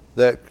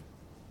that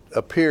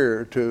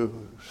appear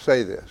to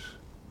say this.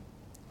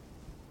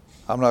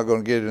 I'm not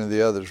going to get into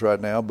the others right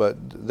now, but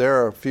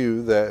there are a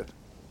few that,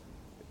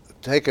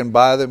 taken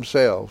by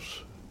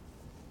themselves,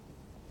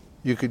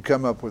 you could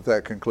come up with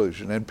that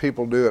conclusion, and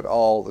people do it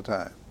all the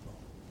time.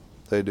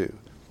 They do.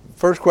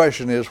 First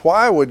question is,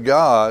 why would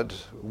God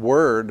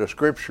word a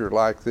scripture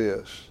like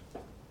this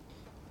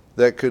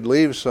that could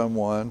leave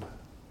someone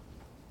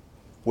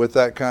with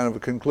that kind of a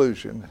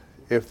conclusion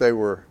if they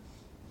were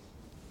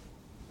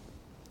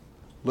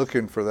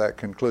looking for that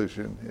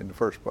conclusion in the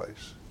first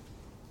place?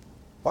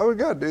 Why would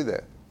God do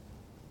that?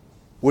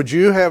 Would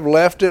you have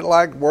left it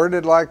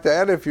worded like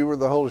that if you were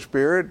the Holy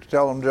Spirit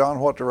telling John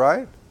what to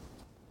write?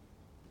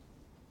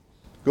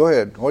 Go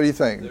ahead. What do you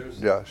think,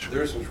 Josh?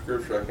 There's some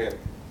scripture, I can't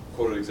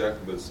quote it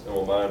exactly, but it's in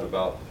my mind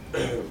about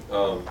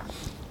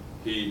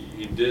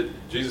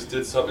Jesus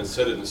did something and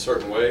said it in a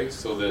certain way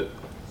so that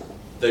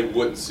they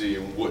wouldn't see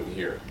and wouldn't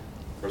hear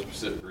for a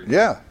specific reason.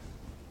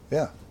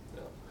 Yeah.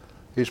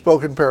 He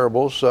spoke in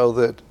parables so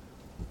that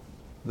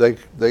they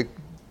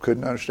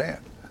couldn't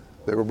understand.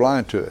 They were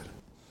blind to it.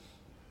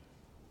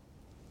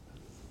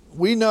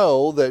 We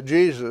know that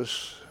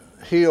Jesus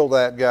healed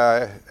that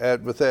guy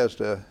at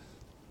Bethesda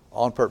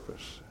on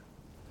purpose.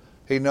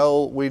 We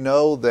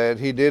know that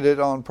he did it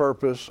on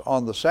purpose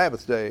on the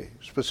Sabbath day,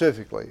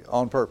 specifically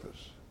on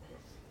purpose.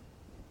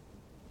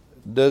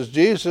 Did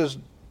Jesus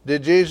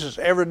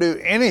ever do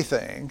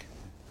anything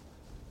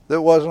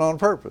that wasn't on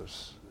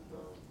purpose?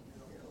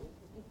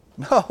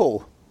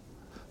 No.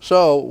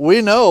 So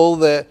we know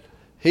that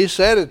he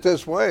said it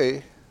this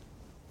way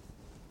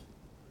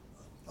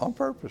on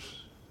purpose.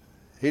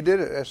 He did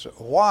it.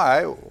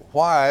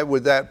 Why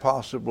would that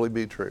possibly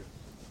be true?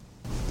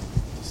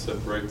 To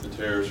separate the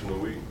tares from the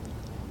wheat,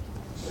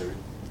 maybe.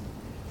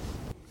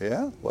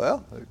 Yeah,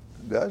 well,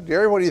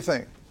 Gary, what do you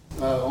think?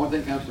 The only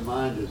thing that comes to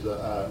mind is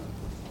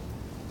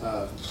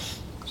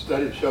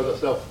study to show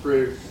thyself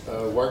approved.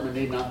 Workmen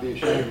need not be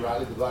ashamed,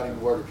 rightly dividing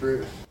the word of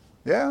truth.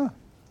 Yeah.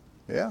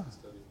 We have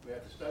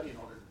to study in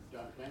order to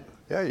understand it.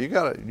 Yeah,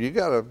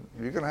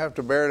 you're gonna have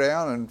to bear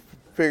down and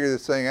figure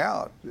this thing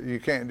out. You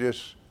can't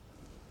just,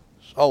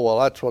 oh well,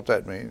 that's what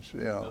that means.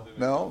 No,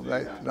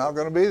 it's not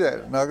gonna be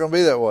that. Not gonna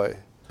be that way.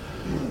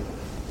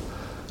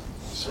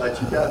 It's like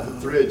you got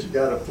the thread, you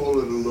got to pull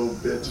it a little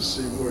bit to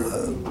see where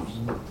it moves.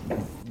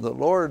 The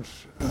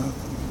Lord's.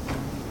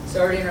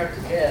 Sorry to interrupt,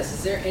 Cass.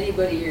 Is there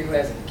anybody here who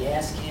has a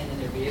gas can in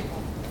their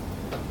vehicle?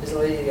 There's a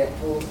lady that got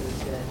pulled.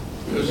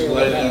 There's a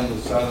lady on the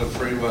side of the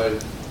freeway.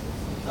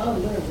 Oh,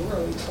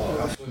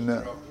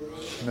 no,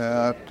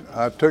 No,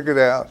 I took it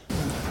out.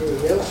 There you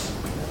go.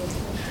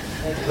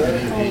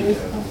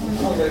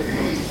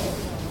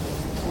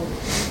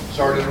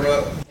 Sorry to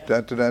interrupt.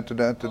 To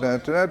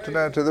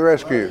the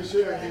rescue. He's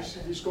here,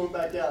 he's going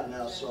back out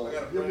now, so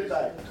he'll be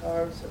back.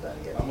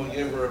 I'm going to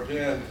give her a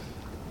pen.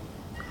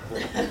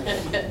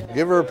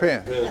 Give her a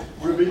pen.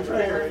 We'll be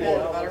praying for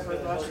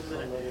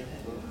you.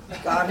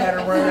 God had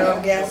to run out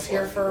of gas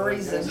here for a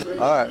reason.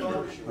 All right.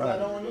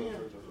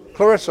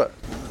 Clarissa.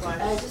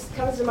 It just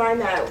comes to mind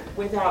that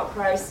without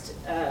Christ,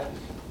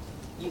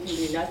 you can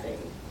do nothing.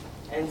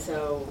 And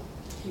so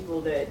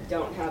people that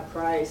don't have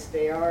Christ,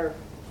 they are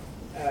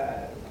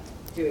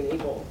doing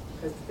evil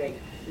because they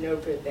know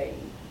good thing.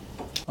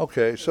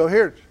 Okay, so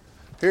here's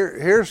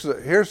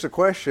the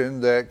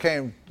question that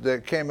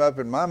came up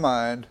in my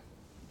mind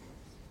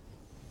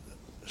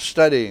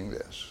studying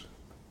this,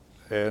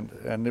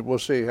 and we'll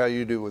see how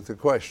you do with the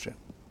question.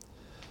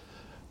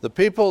 The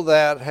people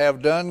that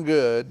have done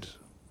good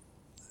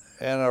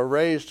and are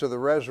raised to the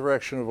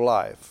resurrection of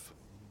life,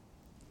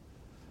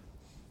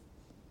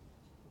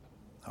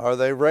 are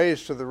they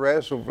raised to the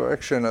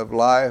resurrection of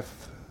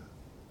life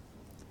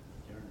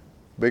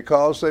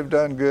because they've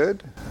done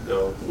good?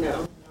 No.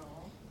 No.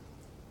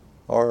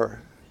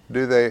 Or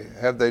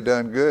have they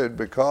done good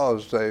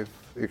because they've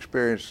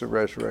experienced the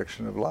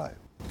resurrection of life?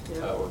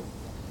 That one.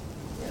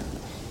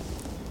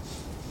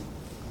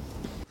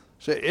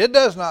 See, it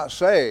does not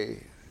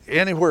say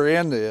anywhere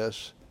in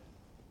this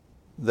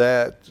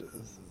that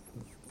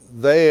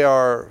they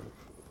are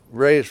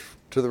raised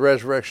to the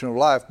resurrection of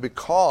life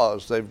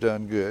because they've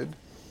done good.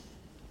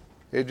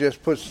 It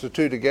just puts the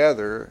two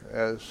together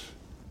as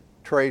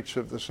traits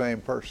of the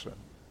same person.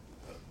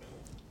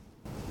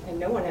 And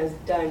no one has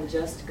done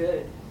just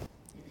good.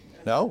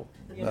 No.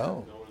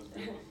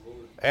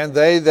 And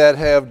they that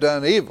have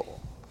done evil.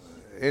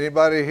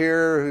 Anybody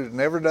here who's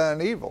never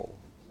done evil?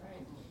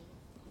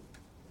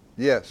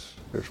 Yes,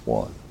 there's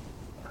one.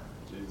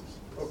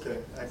 Okay,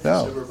 I guess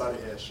No.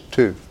 everybody has.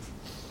 Two.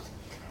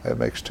 That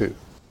makes two.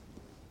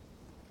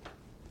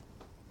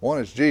 One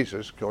is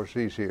Jesus, of course,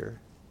 he's here.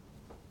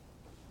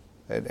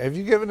 And have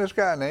you given this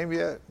guy a name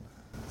yet?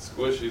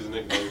 Squishy's a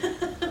nickname.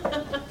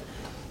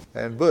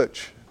 And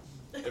Butch.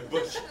 And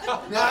Butch.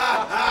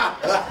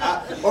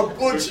 Or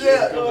Butch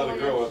yet.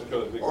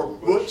 Or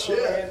Butch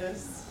yet.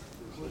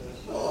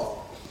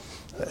 Oh.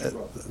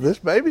 This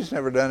baby's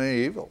never done any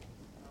evil.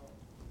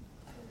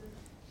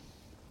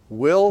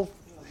 Will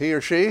he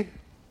or she?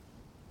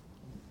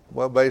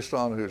 Well, based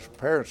on who his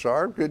parents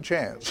are, good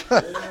chance.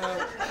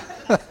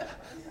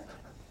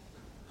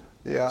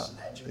 Yeah.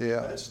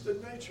 That's the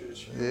nature.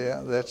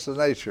 Yeah, that's the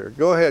nature.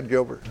 Go ahead,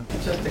 Gilbert.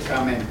 Just a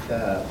comment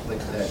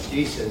with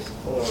Jesus,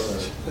 or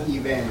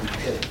even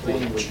just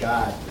playing with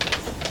God,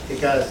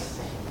 because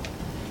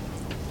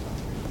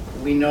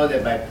we know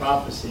that by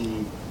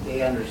prophecy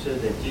they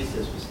understood that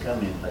Jesus was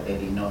coming, but they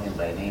didn't know him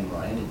by name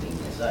or anything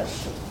as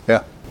such.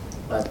 Yeah.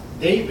 But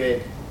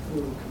David,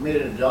 who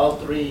committed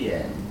adultery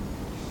and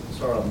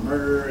sort of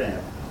murder and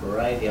a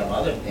variety of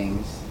other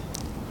things,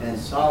 and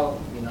Saul,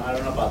 I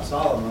don't know about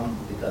Solomon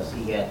because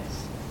he had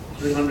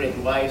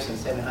 300 wives and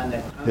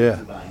 700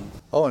 concubines.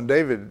 Oh, and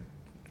David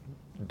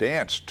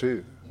danced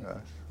too.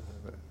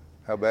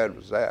 How bad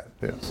was that?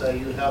 Yeah. So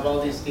you have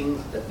all these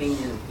things. The thing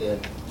is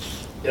that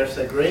there's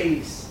a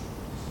grace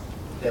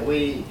that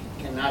we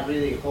cannot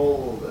really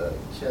hold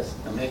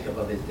just the makeup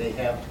of it. They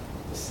have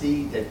the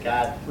seed that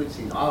God puts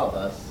in all of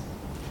us,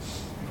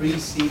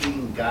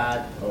 preceding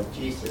God or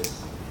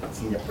Jesus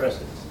in the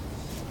presence.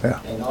 Yeah.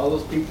 And all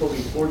those people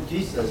before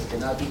Jesus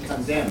cannot be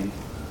condemned.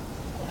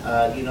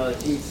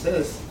 It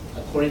says,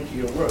 according to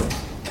your works.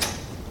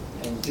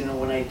 And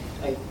when I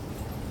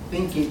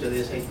think into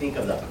this, I think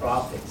of the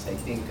prophets. I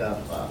think of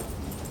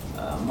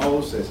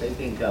Moses. I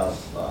think of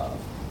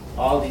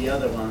all the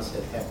other ones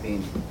that have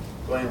been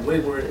going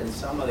wayward, and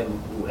some of them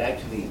who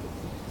actually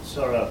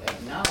sort of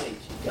acknowledge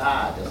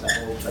God as a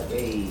whole, but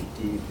they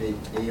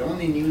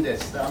only knew that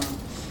some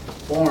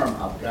form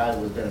of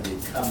God was going to be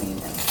coming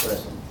and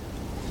present.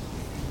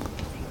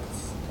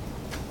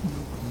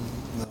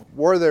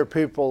 Were there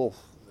people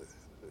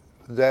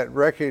that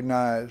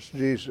recognized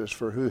Jesus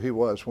for who he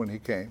was when he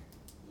came?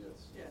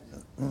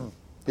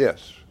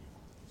 Yes.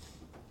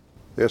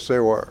 Yes,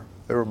 there were.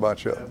 There were a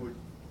bunch of them.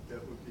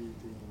 That would be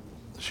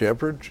The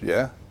shepherds,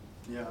 yeah.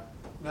 Yeah.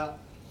 Now,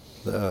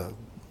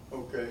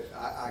 okay,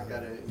 I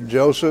got it.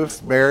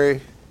 Joseph,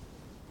 Mary,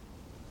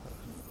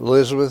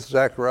 Elizabeth,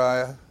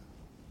 Zachariah.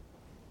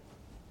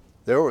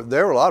 There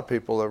were a lot of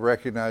people that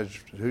recognized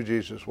who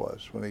Jesus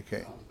was when he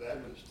came.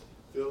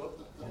 Philip.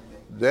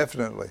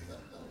 Definitely.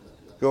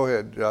 Go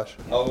ahead, Josh.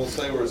 I was going to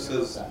say where it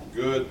says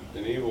good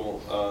and evil,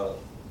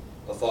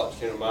 a thought that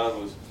came to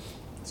mind was,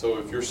 so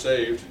if you're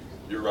saved,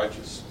 you're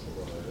righteous.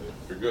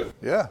 You're good.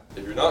 Yeah.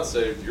 If you're not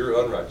saved,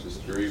 you're unrighteous.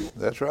 You're evil.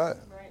 That's right.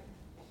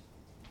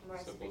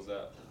 Simple as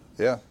that.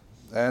 Yeah.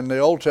 And the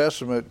Old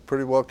Testament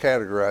pretty well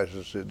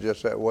categorizes it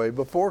just that way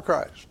before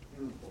Christ.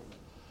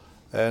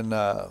 And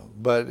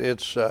but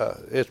it's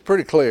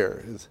pretty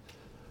clear.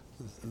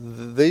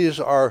 These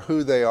are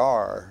who they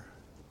are.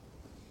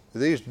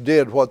 These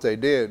did what they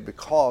did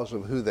because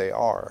of who they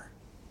are.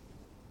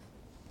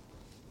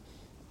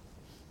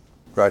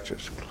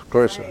 Righteous.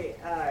 Clarissa.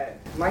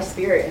 My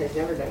spirit has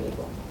never done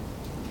evil.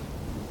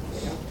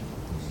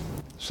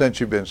 Since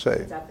you've been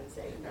saved. Since I've been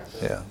saved.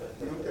 Yeah.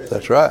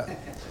 That's right.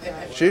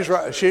 She's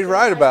right. She's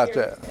right about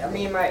that. I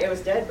mean, it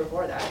was dead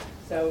before that.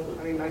 So,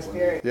 my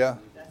spirit. Yeah.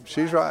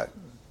 She's right.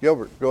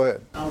 Gilbert, go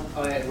ahead.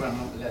 I'll add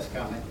one last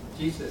comment.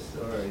 Jesus,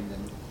 or in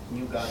the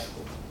New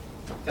Gospel,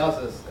 tells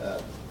us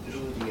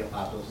through the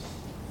apostles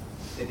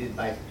that it is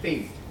by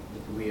faith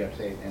that we are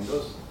saved. And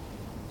those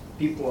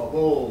people of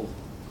old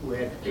who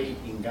had faith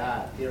in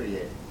God,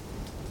 period,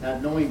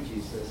 not knowing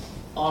Jesus,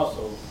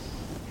 also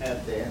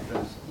have the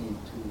entrance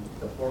into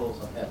the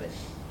portals of heaven.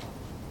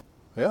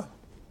 Yeah.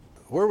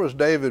 Where was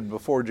David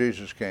before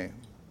Jesus came?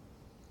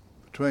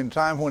 Between the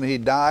time when he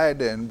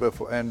died and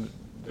before and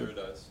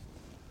Paradise.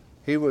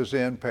 He was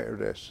in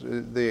paradise.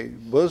 The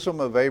bosom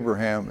of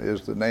Abraham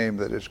is the name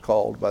that is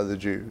called by the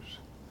Jews.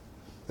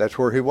 That's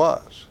where he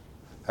was.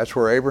 That's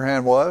where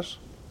Abraham was.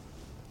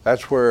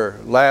 That's where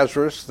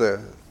Lazarus,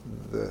 the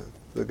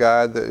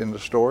guy that in the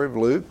story of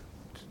Luke,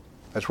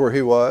 that's where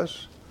he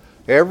was.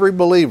 Every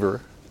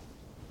believer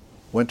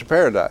went to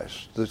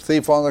paradise. The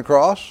thief on the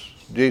cross,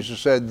 Jesus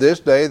said, "This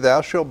day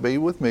thou shalt be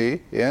with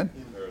me in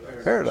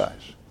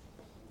paradise."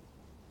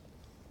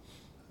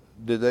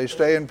 Did they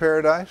stay in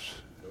paradise?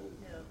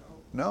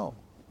 No.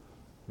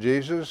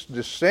 Jesus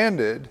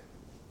descended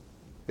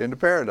into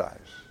paradise.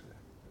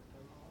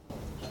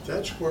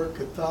 That's where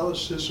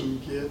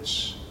Catholicism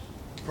gets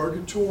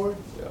purgatory?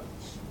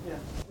 Yeah.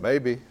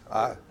 Maybe.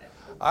 I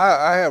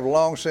have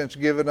long since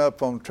given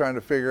up on trying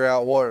to figure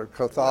out what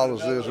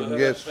Catholicism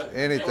gets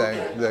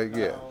anything they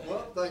get.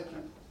 Well, thank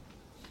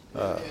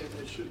you.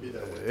 It should be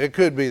that way. It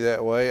could be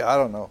that way. I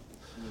don't know.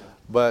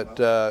 But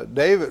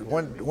David,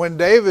 when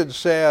David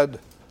said,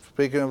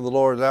 speaking of the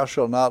Lord, "Thou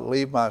shalt not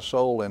leave my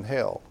soul in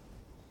hell,"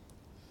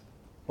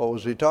 what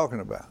was he talking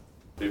about?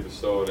 Leave his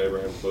soul in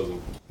Abraham's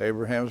bosom.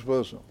 Abraham's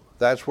bosom.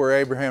 That's where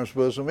Abraham's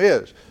bosom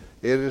is.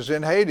 It is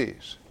in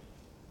Hades.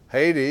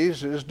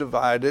 Hades is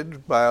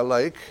divided by a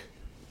lake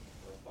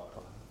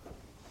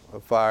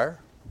of fire.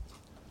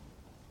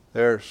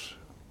 There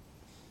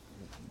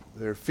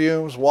are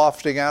fumes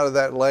wafting out of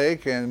that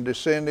lake and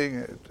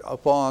descending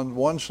upon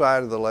one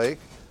side of the lake.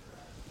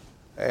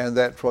 And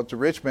that's what the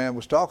rich man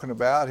was talking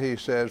about. He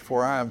says,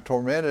 "For I am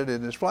tormented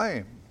in this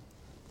flame.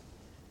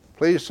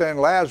 Please send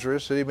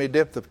Lazarus that he may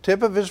dip the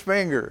tip of his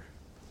finger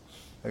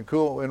and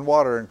cool in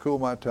water and cool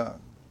my tongue."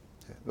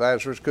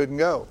 Lazarus couldn't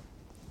go.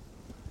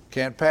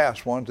 Can't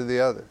pass one to the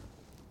other.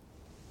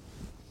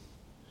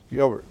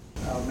 Gilbert.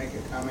 I'll make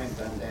a comment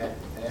on that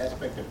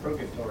aspect of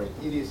purgatory.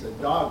 It is a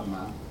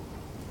dogma.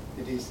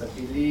 It is a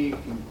belief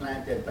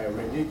implanted by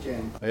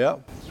religion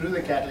through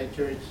the Catholic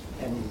Church,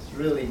 and it's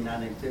really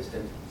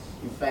non-existent.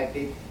 In fact,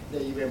 they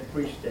even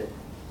preach that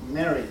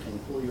Mary can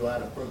pull you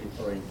out of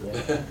purgatory into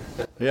heaven.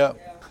 Yeah,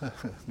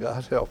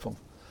 God help them.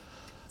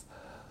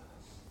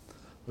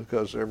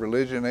 Because their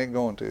religion ain't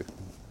going to.